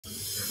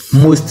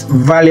Most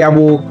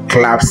valuable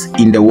clubs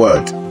in the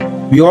world.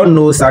 We all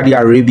know Saudi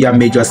Arabia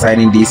major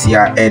signing this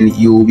year, and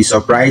you will be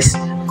surprised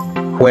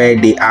where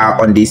they are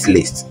on this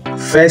list.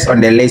 First on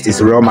the list is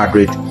Real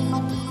Madrid,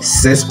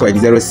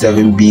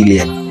 6.07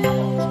 billion.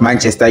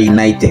 Manchester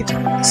United,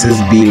 6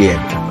 billion.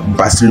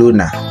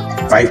 Barcelona,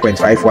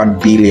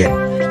 5.51 billion.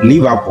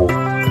 Liverpool,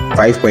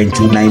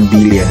 5.29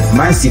 billion.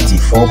 Man City,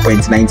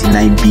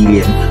 4.99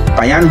 billion.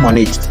 Bayern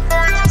Munich,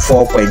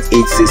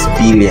 4.86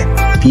 billion.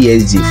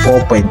 PSG,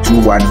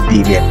 4.21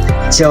 billion.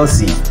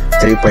 Chelsea,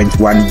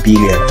 3.1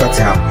 billion.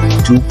 Tottenham,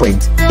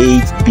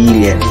 2.8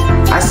 billion.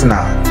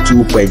 Arsenal,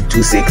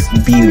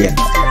 2.26 billion.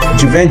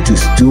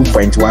 Juventus,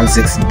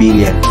 2.16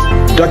 billion.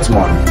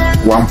 Dortmund,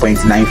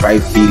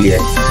 1.95 billion.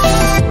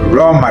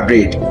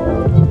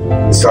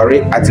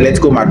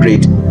 Atletico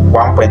Madrid,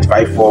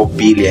 1.54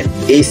 billion.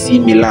 AC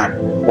Milan,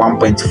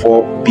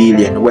 1.4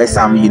 billion. West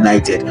Ham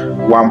United,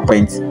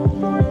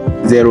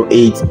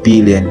 1.08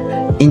 billion.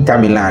 Inter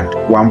Milan,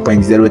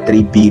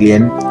 1.03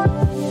 billion.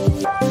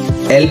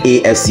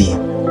 LAFC,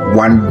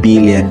 1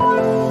 billion.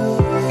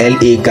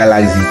 LA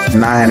Galaxy,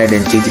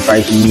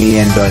 $925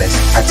 million.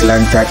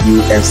 Atlanta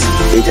UFC,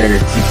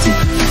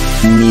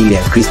 850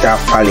 million. Crystal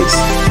Palace,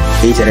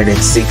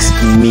 806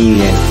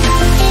 million.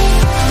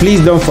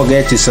 Please don't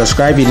forget to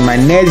subscribe. In my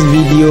next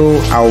video,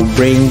 I'll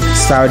bring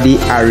Saudi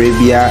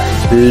Arabia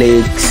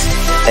leagues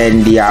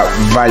and their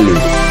value.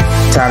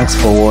 Thanks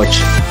for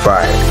watching.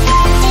 Bye.